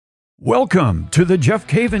Welcome to the Jeff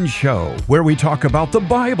Cavins Show, where we talk about the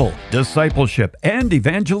Bible, discipleship, and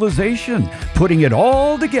evangelization, putting it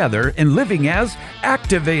all together and living as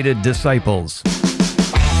activated disciples.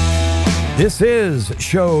 This is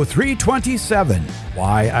show 327,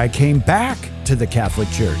 Why I Came Back to the Catholic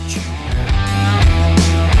Church.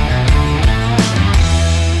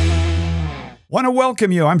 Want to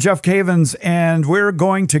welcome you. I'm Jeff Cavins, and we're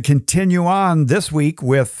going to continue on this week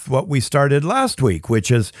with what we started last week, which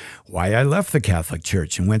is why I left the Catholic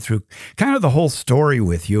Church, and went through kind of the whole story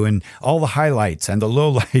with you and all the highlights and the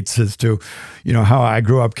lowlights as to, how I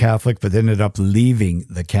grew up Catholic, but ended up leaving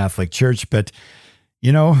the Catholic Church. But,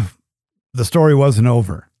 the story wasn't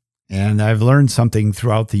over. And I've learned something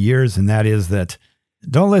throughout the years, and that is that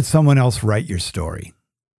don't let someone else write your story.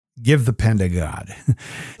 Give the pen to God.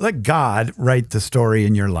 Let God write the story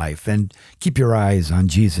in your life and keep your eyes on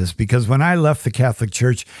Jesus. Because when I left the Catholic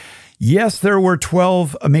Church, yes, there were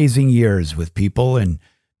 12 amazing years with people and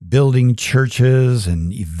building churches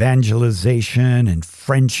and evangelization and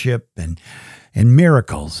friendship and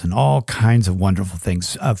miracles and all kinds of wonderful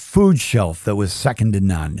things. A food shelf that was second to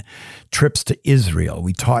none. Trips to Israel.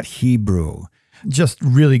 We taught Hebrew. Just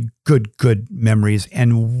really good memories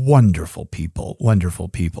and wonderful people.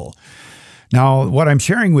 Now, what I'm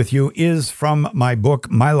sharing with you is from my book,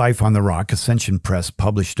 My Life on the Rock. Ascension Press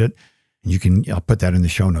published it. I'll put that in the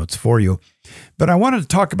show notes for you. But I wanted to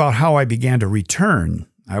talk about how I began to return.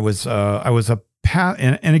 And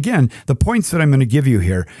again, the points that I'm going to give you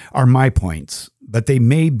here are my points, but they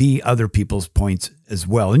may be other people's points as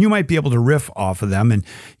well. And you might be able to riff off of them and,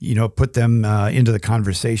 put them into the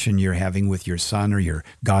conversation you're having with your son or your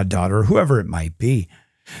goddaughter or whoever it might be.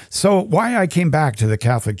 So why I came back to the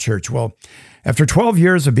Catholic Church? Well, after 12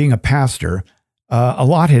 years of being a pastor, a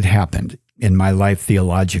lot had happened in my life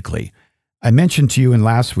theologically. I mentioned to you in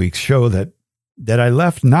last week's show that I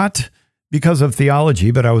left not because of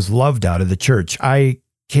theology, but I was loved out of the church. I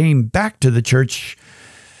came back to the church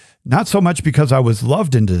not so much because I was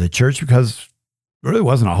loved into the church, because there really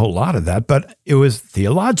wasn't a whole lot of that, but it was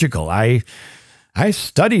theological. I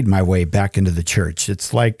studied my way back into the church.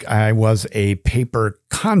 It's like I was a paper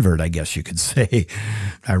convert, I guess you could say.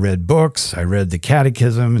 I read books, I read the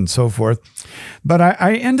catechism and so forth. But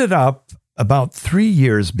I ended up, about 3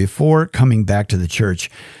 years before coming back to the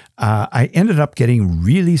church, I ended up getting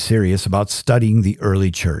really serious about studying the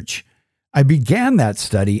early church. I began that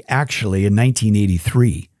study actually in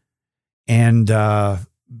 1983. And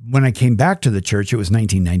when I came back to the church, it was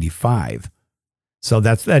 1995. So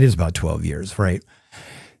that is about 12 years, right?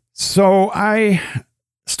 So I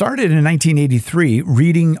started in 1983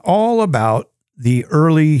 reading all about the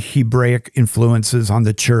early Hebraic influences on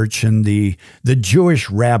the church and the Jewish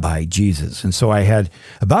rabbi Jesus. And so I had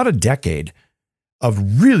about a decade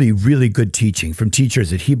of really, really good teaching from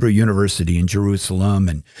teachers at Hebrew University in Jerusalem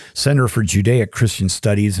and Center for Judaic Christian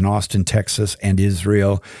Studies in Austin, Texas, and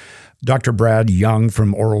Israel. Dr. Brad Young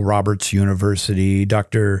from Oral Roberts University,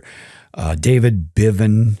 Dr. David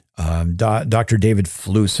Biven, Dr. David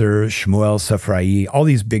Flusser, Shmuel Sefrai, all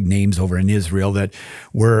these big names over in Israel that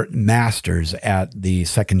were masters at the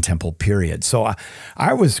Second Temple period. So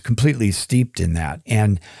I was completely steeped in that.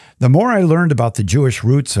 And the more I learned about the Jewish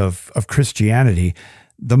roots of Christianity,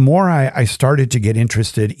 the more I started to get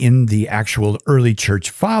interested in the actual early church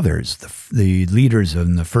fathers, the leaders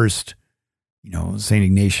in the first, St.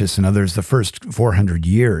 Ignatius and others, the first 400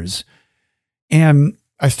 years. And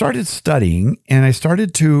I started studying, and I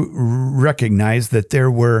started to recognize that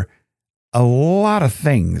there were a lot of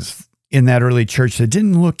things in that early church that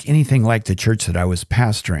didn't look anything like the church that I was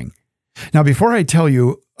pastoring. Now, before I tell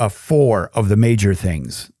you 4 of the major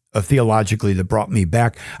things theologically that brought me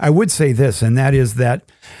back, I would say this, and that is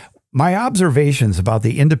that my observations about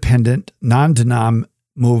the independent, non-denom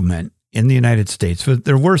movement in the United States,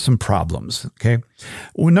 there were some problems, okay?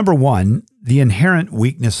 Well, number one, the inherent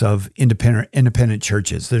weakness of independent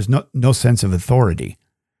churches. There's no sense of authority.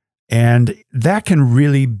 And that can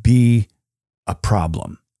really be a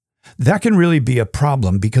problem. That can really be a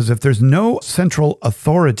problem because if there's no central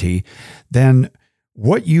authority, then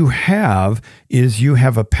what you have is you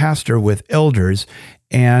have a pastor with elders,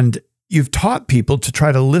 and you've taught people to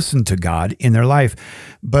try to listen to God in their life,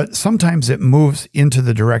 but sometimes it moves into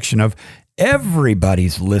the direction of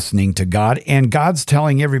everybody's listening to God and God's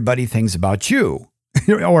telling everybody things about you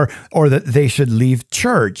or that they should leave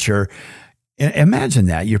church. Or imagine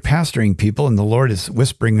that you're pastoring people and the Lord is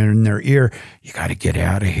whispering in their ear, you got to get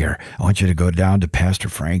out of here. I want you to go down to Pastor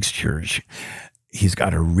Frank's church. He's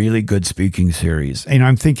got a really good speaking series. And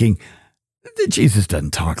I'm thinking, Jesus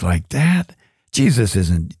doesn't talk like that. Jesus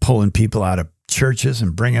isn't pulling people out of churches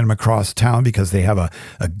and bringing them across town because they have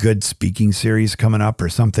a good speaking series coming up or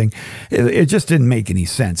something. It just didn't make any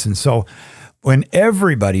sense. And so when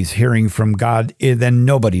everybody's hearing from God, then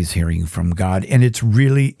nobody's hearing from God. And it's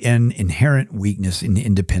really an inherent weakness in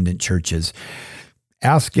independent churches.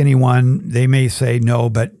 Ask anyone, they may say no,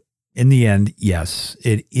 but in the end, yes,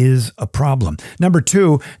 it is a problem. Number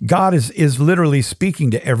two, God is literally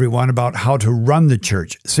speaking to everyone about how to run the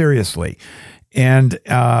church, seriously. And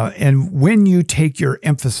when you take your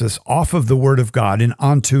emphasis off of the Word of God and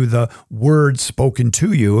onto the word spoken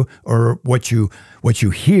to you, or what you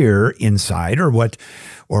hear inside, or what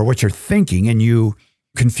you're thinking, and you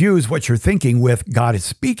confuse what you're thinking with God is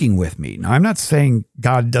speaking with me. Now, I'm not saying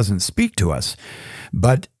God doesn't speak to us,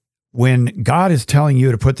 but when God is telling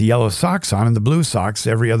you to put the yellow socks on and the blue socks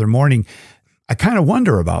every other morning, I kind of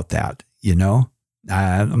wonder about that, you know?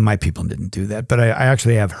 My people didn't do that, but I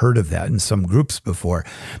actually have heard of that in some groups before.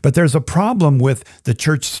 But there's a problem with the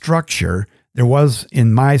church structure. There was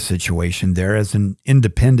in my situation there as an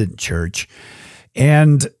independent church,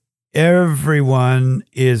 and everyone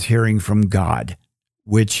is hearing from God,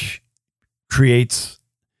 which creates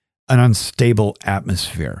an unstable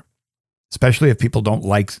atmosphere, especially if people don't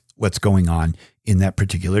like what's going on in that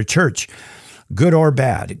particular church. Good or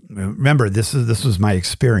bad. Remember, this was my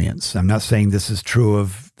experience. I'm not saying this is true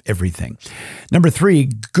of everything. Number three,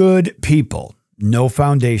 good people, no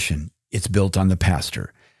foundation. It's built on the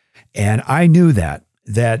pastor. And I knew that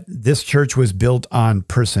this church was built on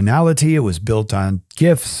personality. It was built on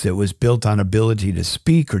gifts. It was built on ability to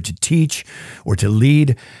speak or to teach or to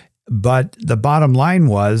lead. But the bottom line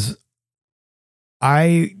was,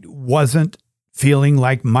 I wasn't feeling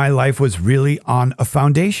like my life was really on a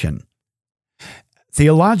foundation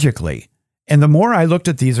theologically. And the more I looked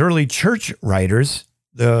at these early church writers,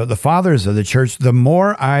 the fathers of the church, the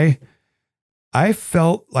more I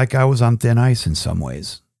felt like I was on thin ice in some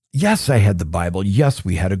ways. Yes, I had the Bible. Yes,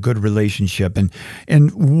 we had a good relationship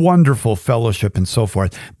and wonderful fellowship and so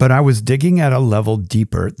forth. But I was digging at a level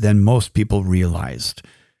deeper than most people realized.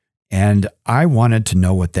 And I wanted to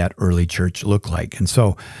know what that early church looked like. And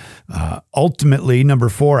so ultimately, number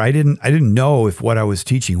four, I didn't know if what I was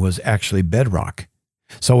teaching was actually bedrock.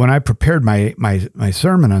 So when I prepared my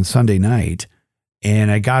sermon on Sunday night,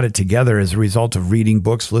 and I got it together as a result of reading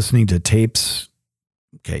books, listening to tapes,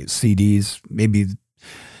 CDs, maybe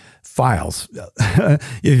files.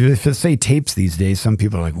 If I say tapes these days, some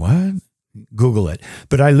people are like, what? Google it.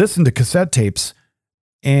 But I listened to cassette tapes,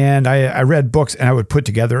 and I read books, and I would put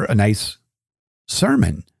together a nice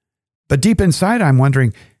sermon. But deep inside, I'm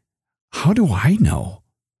wondering, how do I know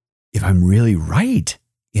if I'm really right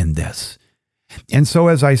in this? And so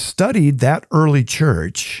as I studied that early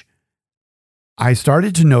church, I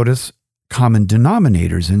started to notice common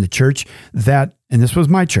denominators in the church that, and this was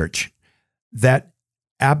my church, that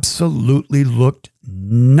absolutely looked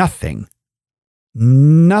nothing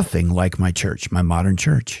like my church, my modern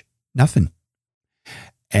church, nothing.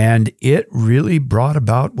 And it really brought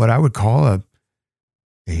about what I would call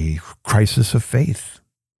a crisis of faith.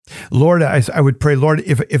 Lord, I would pray, Lord,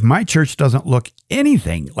 if my church doesn't look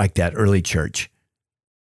anything like that early church,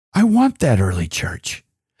 I want that early church.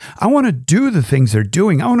 I want to do the things they're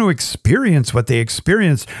doing. I want to experience what they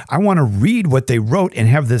experienced. I want to read what they wrote and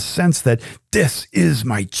have this sense that this is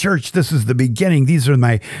my church. This is the beginning. These are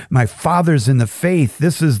my fathers in the faith.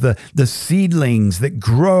 This is the seedlings that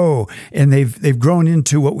grow, and they've grown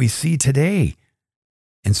into what we see today.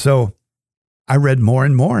 And so I read more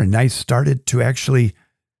and more, and I started to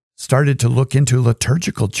look into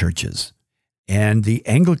liturgical churches and the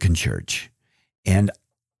Anglican Church. And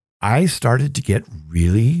I started to get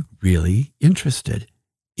really, really interested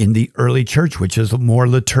in the early church, which is more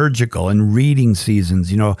liturgical and reading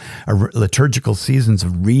seasons, liturgical seasons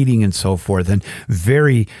of reading and so forth, and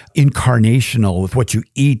very incarnational with what you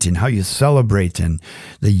eat and how you celebrate and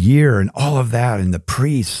the year and all of that. And the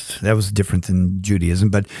priests, that was different than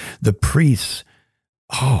Judaism, but the priests,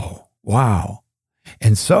 oh, wow.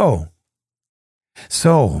 And so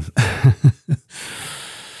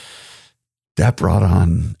that brought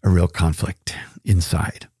on a real conflict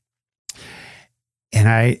inside. And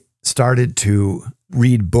I started to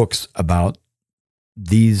read books about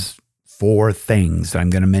these four things that I'm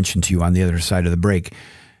going to mention to you on the other side of the break.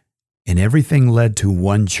 And everything led to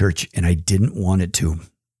one church, and I didn't want it to.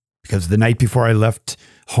 Because the night before I left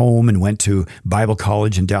home and went to Bible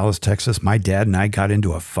college in Dallas, Texas, my dad and I got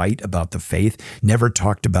into a fight about the faith, never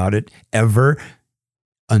talked about it ever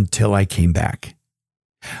until I came back.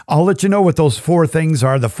 I'll let you know what those four things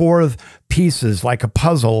are, the four pieces like a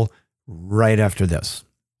puzzle, right after this.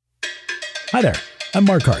 Hi there, I'm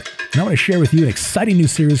Mark Hart. and I want to share with you an exciting new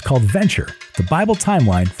series called Venture, the Bible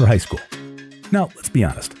Timeline for High School. Now, let's be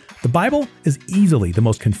honest. The Bible is easily the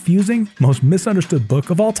most confusing, most misunderstood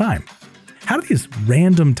book of all time. How do these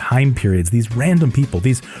random time periods, these random people,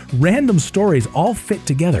 these random stories all fit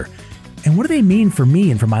together? And what do they mean for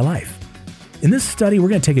me and for my life? In this study, we're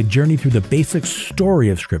going to take a journey through the basic story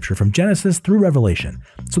of Scripture from Genesis through Revelation,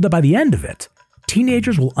 so that by the end of it,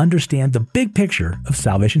 teenagers will understand the big picture of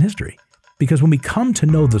salvation history. Because when we come to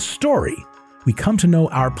know the story, we come to know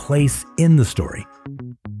our place in the story.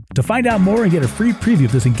 To find out more and get a free preview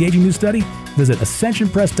of this engaging new study, visit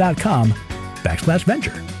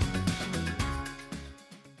ascensionpress.com/venture.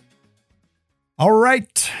 All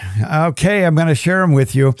right. Okay, I'm going to share them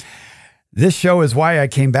with you. This show is why I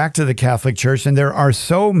came back to the Catholic Church, and there are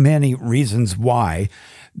so many reasons why.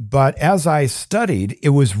 But as I studied, it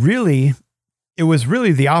was really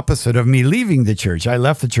the opposite of me leaving the church. I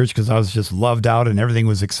left the church because I was just loved out and everything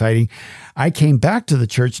was exciting. I came back to the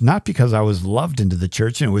church not because I was loved into the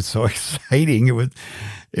church and it was so exciting.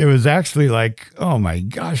 It was actually like, oh my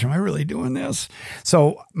gosh, am I really doing this?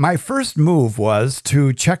 So my first move was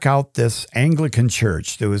to check out this Anglican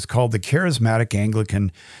church that was called the Charismatic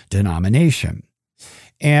Anglican Denomination.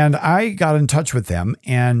 And I got in touch with them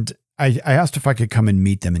and I asked if I could come and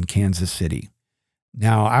meet them in Kansas City.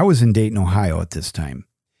 Now, I was in Dayton, Ohio at this time.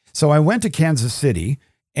 So I went to Kansas City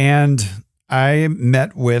and I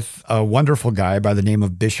met with a wonderful guy by the name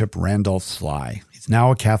of Bishop Randolph Sly. He's now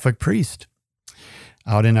a Catholic priest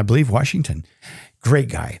out in, I believe, Washington. Great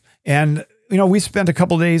guy. And, we spent a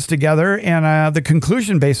couple days together and the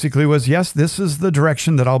conclusion basically was, yes, this is the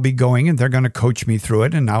direction that I'll be going and they're going to coach me through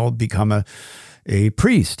it and I'll become a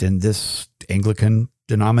priest in this Anglican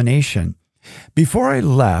denomination. Before I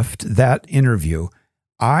left that interview,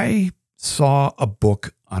 I saw a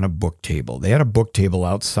book on a book table. They had a book table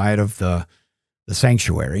outside of the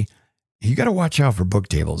sanctuary. You got to watch out for book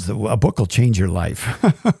tables. A book will change your life.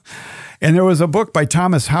 And there was a book by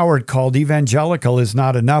Thomas Howard called Evangelical is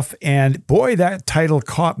Not Enough. And boy, that title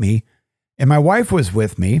caught me. And my wife was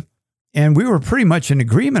with me. And we were pretty much in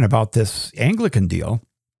agreement about this Anglican deal.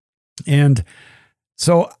 And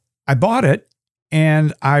so I bought it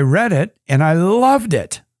and I read it and I loved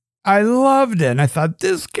it. And I thought,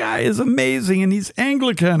 this guy is amazing and he's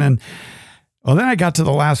Anglican. And well, then I got to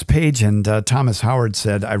the last page and Thomas Howard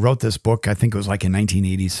said, I wrote this book, I think it was like in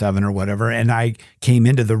 1987 or whatever. And I came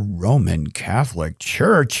into the Roman Catholic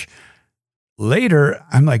Church later.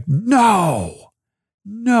 I'm like, no.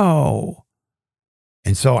 And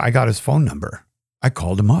so I got his phone number. I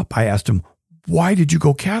called him up. I asked him, why did you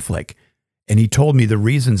go Catholic? And he told me the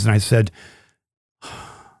reasons. And I said,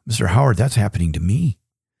 Mr. Howard, that's happening to me.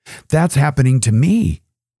 That's happening to me.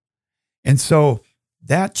 And so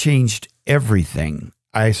that changed everything.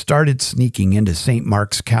 I started sneaking into St.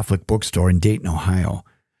 Mark's Catholic Bookstore in Dayton, Ohio.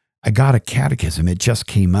 I got a catechism. It just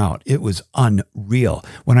came out. It was unreal.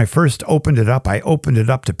 When I first opened it up, I opened it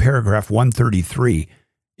up to paragraph 133.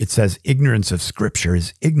 It says, ignorance of Scripture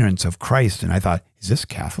is ignorance of Christ. And I thought, is this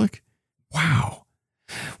Catholic? Wow.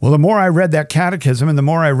 Well, the more I read that catechism and the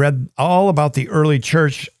more I read all about the early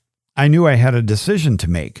church, I knew I had a decision to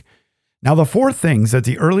make. Now, the four things that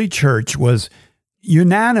the early church was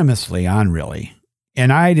unanimously on, really,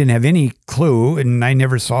 and I didn't have any clue, and I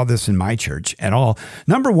never saw this in my church at all.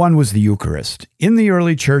 Number one was the Eucharist. In the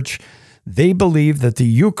early church, they believed that the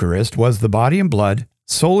Eucharist was the body and blood,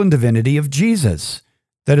 soul and divinity of Jesus.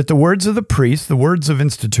 That at the words of the priest, the words of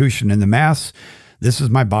institution in the Mass, this is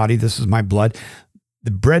my body, this is my blood,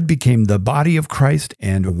 the bread became the body of Christ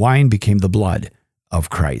and wine became the blood of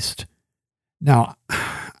Christ. Now,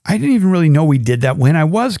 I didn't even really know we did that when I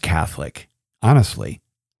was Catholic. Honestly,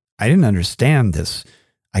 I didn't understand this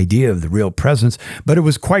idea of the real presence, but it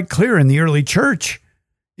was quite clear in the early church.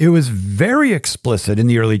 It was very explicit in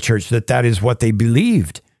the early church that that is what they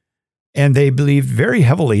believed. And they believed very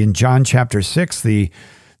heavily in John chapter 6, the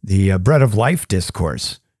bread of life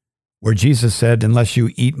discourse, where Jesus said, unless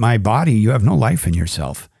you eat my body, you have no life in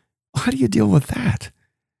yourself. How do you deal with that?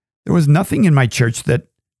 There was nothing in my church that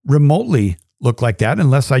remotely looked like that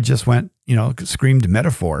unless I just went, screamed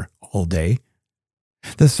metaphor all day.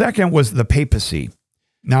 The second was the papacy.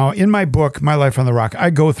 Now, in my book, My Life on the Rock,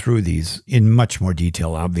 I go through these in much more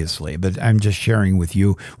detail, obviously, but I'm just sharing with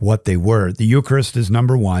you what they were. The Eucharist is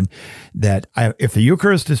number one, that if the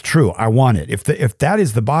Eucharist is true, I want it. If that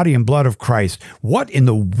is the body and blood of Christ, what in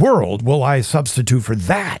the world will I substitute for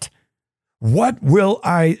that? What will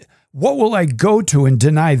I go to and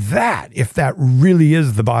deny that if that really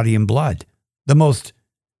is the body and blood? The most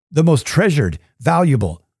treasured,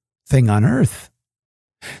 valuable thing on earth.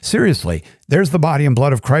 Seriously, there's the body and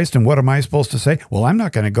blood of Christ, and what am I supposed to say? Well, I'm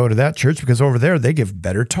not going to go to that church because over there they give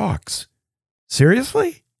better talks.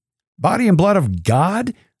 Seriously? Body and blood of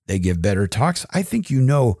God? They give better talks? I think you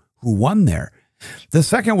know who won there. The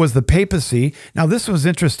second was the papacy. Now, this was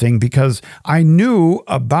interesting because I knew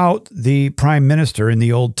about the prime minister in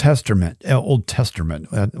the Old Testament.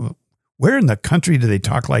 Where in the country do they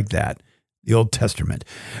talk like that? The Old Testament.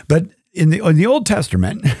 But in the Old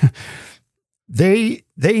Testament, they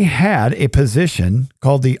had a position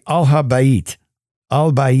called the Al-Habayit.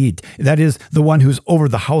 Al-Bayit. That is the one who's over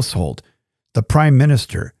the household, the prime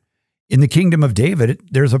minister. In the kingdom of David,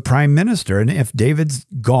 there's a prime minister. And if David's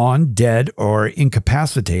gone, dead, or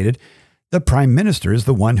incapacitated, the prime minister is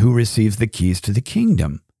the one who receives the keys to the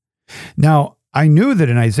kingdom. Now, I knew that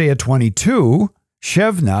in Isaiah 22,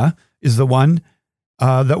 Shebna is the one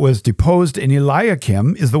that was deposed, and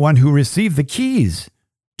Eliakim is the one who received the keys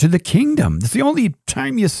to the kingdom. It's the only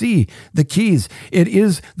time you see the keys. It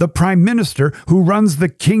is the prime minister who runs the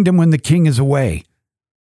kingdom when the king is away.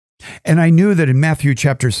 And I knew that in Matthew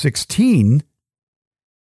chapter 16,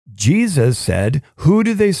 Jesus said, "Who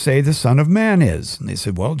do they say the Son of Man is?" And they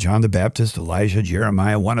said, "Well, John the Baptist, Elijah,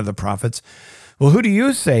 Jeremiah, one of the prophets." "Well, who do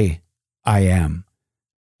you say I am?"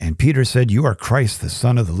 And Peter said, "You are Christ, the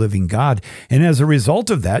Son of the living God." And as a result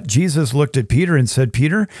of that, Jesus looked at Peter and said,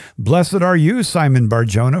 "Peter, blessed are you, Simon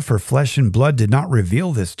Bar-Jonah, for flesh and blood did not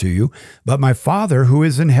reveal this to you, but my Father who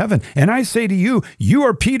is in heaven. And I say to you, you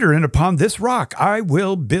are Peter, and upon this rock I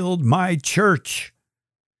will build my church."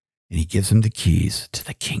 And he gives him the keys to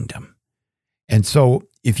the kingdom. And so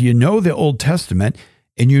if you know the Old Testament,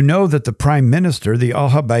 and you know that the prime minister, the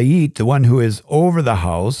Al-Habayit, the one who is over the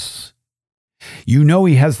house, you know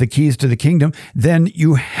he has the keys to the kingdom, then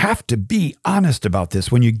you have to be honest about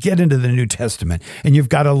this when you get into the New Testament, and you've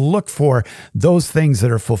got to look for those things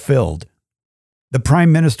that are fulfilled. The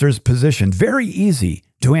prime minister's position, very easy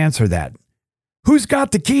to answer that. Who's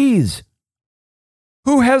got the keys?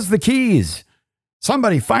 Who has the keys?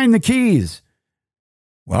 Somebody find the keys.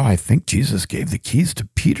 Well, I think Jesus gave the keys to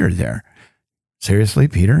Peter there. Seriously,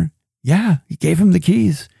 Peter? Yeah, he gave him the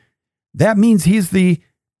keys. That means he's the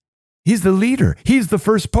leader. He's the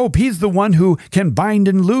first pope. He's the one who can bind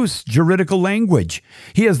and loose juridical language.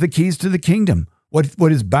 He has the keys to the kingdom.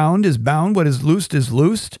 What is bound is bound. What is loosed is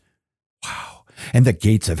loosed. Wow. And the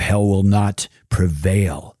gates of hell will not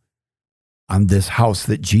prevail on this house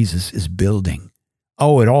that Jesus is building.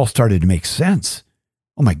 Oh, it all started to make sense.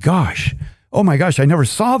 Oh my gosh. I never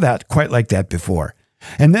saw that quite like that before.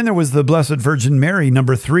 And then there was the Blessed Virgin Mary,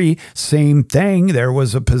 number 3, same thing. There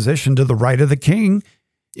was a position to the right of the king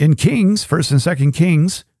in Kings, 1st and 2nd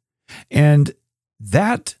Kings. And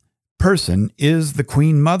that person is the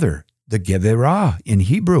Queen Mother, the Geberah in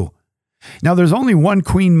Hebrew. Now, there's only one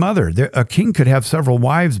Queen Mother. A king could have several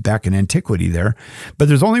wives back in antiquity there, but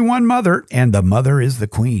there's only one mother, and the mother is the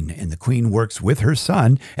queen. And the queen works with her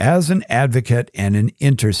son as an advocate and an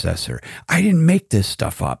intercessor. I didn't make this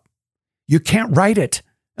stuff up. You can't write it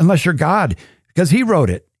unless you're God, because he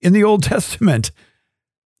wrote it in the Old Testament.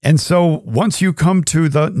 And so once you come to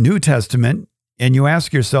the New Testament and you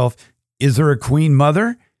ask yourself, is there a Queen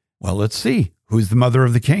Mother? Well, let's see. Who's the mother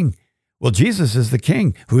of the king? Well, Jesus is the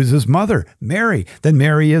king. Who's his mother? Mary. Then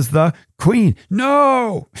Mary is the queen.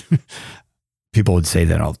 No! People would say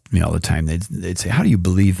that all the time. They'd say, how do you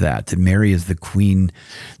believe that Mary is the queen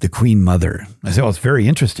mother? I say, well, it's very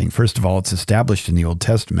interesting. First of all, it's established in the Old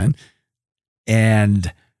Testament.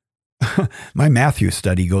 And my Matthew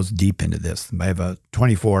study goes deep into this. I have a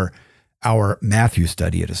 24-hour Matthew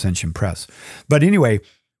study at Ascension Press. But anyway,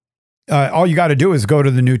 all you got to do is go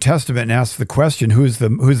to the New Testament and ask the question, who's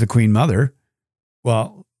the Queen Mother?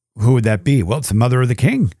 Well, who would that be? Well, it's the mother of the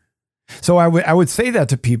king. So I would say that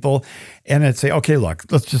to people, and I'd say, okay, look,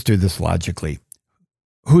 let's just do this logically.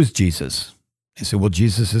 Who's Jesus? They say, well,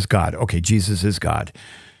 Jesus is God. Okay, Jesus is God.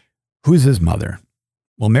 Who's his mother?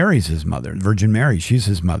 Well, Mary's his mother. Virgin Mary, she's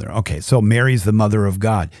his mother. Okay, so Mary's the mother of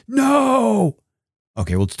God. No!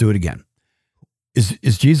 Okay, let's do it again.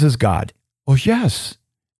 Is Jesus God? Well, yes.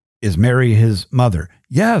 Is Mary his mother?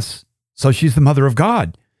 Yes. So she's the mother of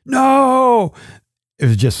God. No! It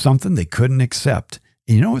was just something they couldn't accept.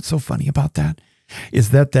 And you know what's so funny about that?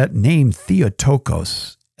 Is that name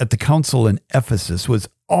Theotokos at the council in Ephesus was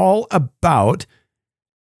all about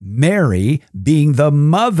Mary being the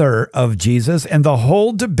mother of Jesus, and the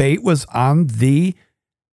whole debate was on the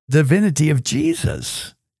divinity of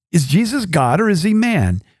Jesus. Is Jesus God or is he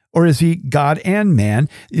man? Or is he God and man?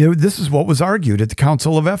 This is what was argued at the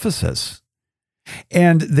Council of Ephesus.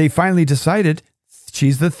 And they finally decided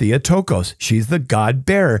she's the Theotokos. She's the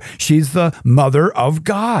God-bearer. She's the mother of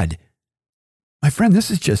God. My friend,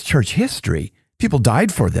 this is just church history. People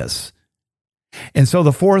died for this. And so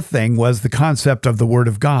the fourth thing was the concept of the Word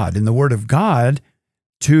of God. And the Word of God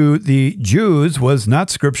to the Jews was not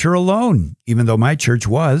Scripture alone, even though my church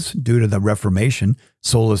was, due to the Reformation,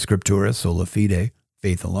 sola scriptura, sola fide,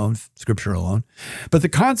 faith alone, Scripture alone. But the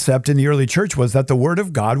concept in the early church was that the Word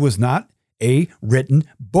of God was not a written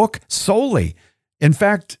book solely. In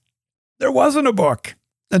fact, there wasn't a book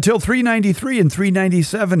until 393 and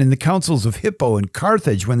 397 in the councils of Hippo and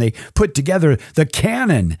Carthage when they put together the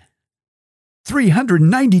canon,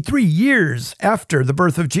 393 years after the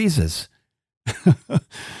birth of Jesus.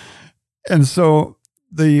 And so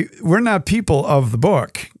we're not people of the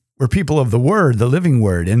book. We're people of the Word, the living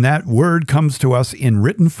Word. And that Word comes to us in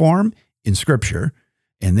written form, in Scripture,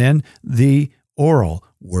 and then the oral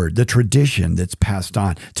Word, the tradition that's passed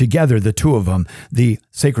on. Together, the two of them, the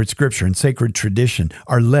sacred Scripture and sacred tradition,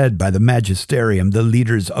 are led by the magisterium, the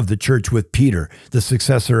leaders of the church, with Peter, the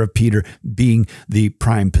successor of Peter, being the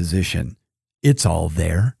prime position. It's all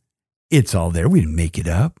there. It's all there. We didn't make it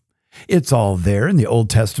up. It's all there in the Old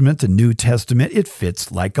Testament, the New Testament. It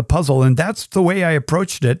fits like a puzzle. And that's the way I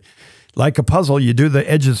approached it. Like a puzzle, you do the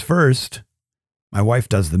edges first. My wife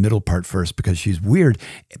does the middle part first because she's weird,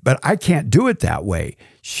 but I can't do it that way.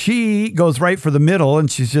 She goes right for the middle,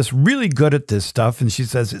 and she's just really good at this stuff. And she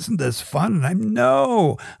says, "Isn't this fun?" And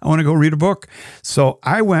no, I want to go read a book. So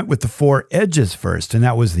I went with the four edges first, and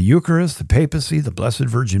that was the Eucharist, the papacy, the Blessed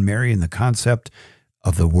Virgin Mary, and the concept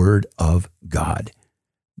of the Word of God.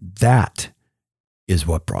 That is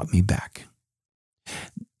what brought me back.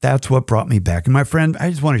 That's what brought me back. And my friend, I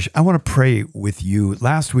want to pray with you.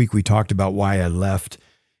 Last week we talked about why I left,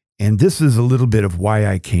 and this is a little bit of why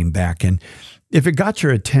I came back. And if it got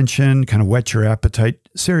your attention, kind of whet your appetite,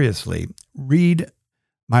 seriously, read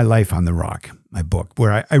My Life on the Rock, my book,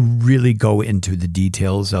 where I really go into the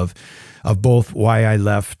details of both why I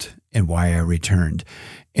left and why I returned.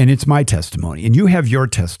 And it's my testimony, and you have your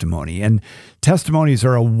testimony. And testimonies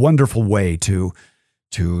are a wonderful way to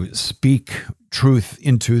speak truth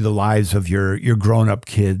into the lives of your grown-up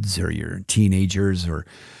kids or your teenagers or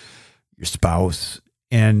your spouse.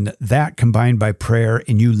 And that, combined by prayer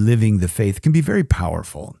and you living the faith, can be very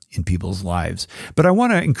powerful in people's lives. But I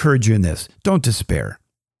want to encourage you in this. Don't despair.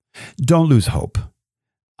 Don't lose hope.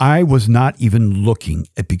 I was not even looking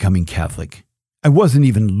at becoming Catholic. I wasn't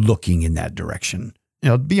even looking in that direction.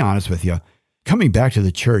 To be honest with you, coming back to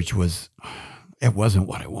the church it wasn't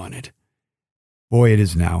what I wanted. Boy, it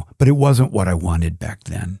is now, but it wasn't what I wanted back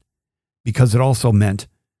then, because it also meant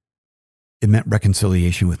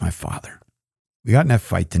reconciliation with my father. We got in that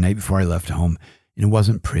fight the night before I left home, and it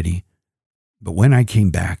wasn't pretty. But when I came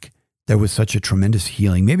back, there was such a tremendous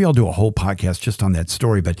healing. Maybe I'll do a whole podcast just on that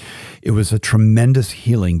story, but it was a tremendous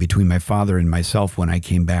healing between my father and myself when I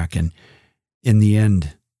came back. And in the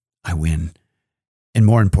end, I win. And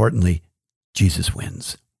more importantly, Jesus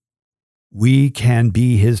wins. We can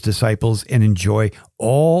be his disciples and enjoy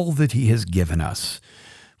all that he has given us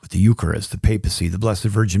with the Eucharist, the papacy, the Blessed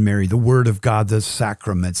Virgin Mary, the Word of God, the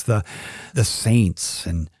sacraments, the saints,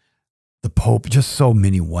 and the Pope, just so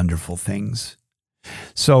many wonderful things.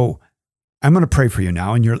 So I'm going to pray for you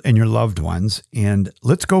now and your loved ones, and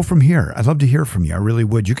let's go from here. I'd love to hear from you. I really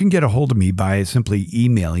would. You can get a hold of me by simply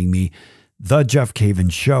emailing me,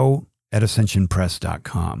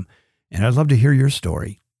 thejeffcavenshow@ascensionpress.com, and I'd love to hear your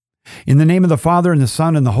story. In the name of the Father, and the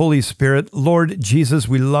Son, and the Holy Spirit, Lord Jesus,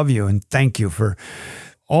 we love you and thank you for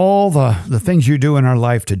all the things you do in our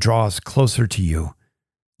life to draw us closer to you.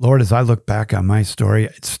 Lord, as I look back on my story,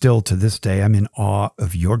 still to this day, I'm in awe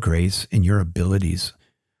of your grace and your abilities.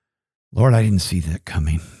 Lord, I didn't see that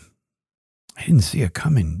coming. I didn't see it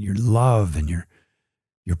coming, your love and your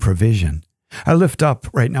provision. I lift up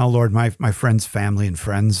right now, Lord, my friends, family, and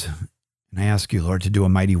friends, and I ask you, Lord, to do a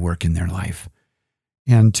mighty work in their life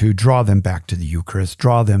and to draw them back to the Eucharist,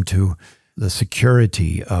 draw them to the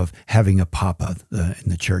security of having a Papa in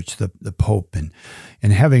the church, the Pope, and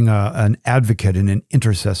having an advocate and an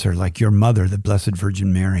intercessor like your mother, the Blessed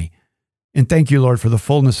Virgin Mary. And thank you, Lord, for the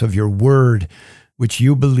fullness of your word, which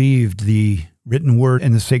you believed, the written word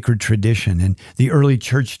and the sacred tradition, and the early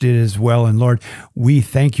church did as well. And Lord, we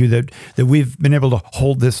thank you that we've been able to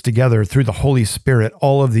hold this together through the Holy Spirit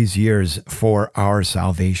all of these years for our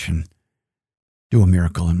salvation. Do a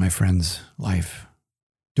miracle in my friend's life.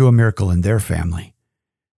 Do a miracle in their family.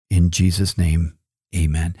 In Jesus' name,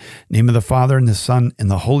 amen. Name of the Father, and the Son,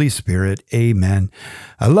 and the Holy Spirit, amen.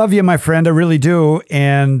 I love you, my friend, I really do.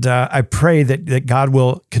 And I pray that God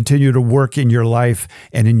will continue to work in your life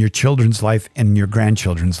and in your children's life and in your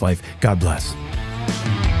grandchildren's life. God bless.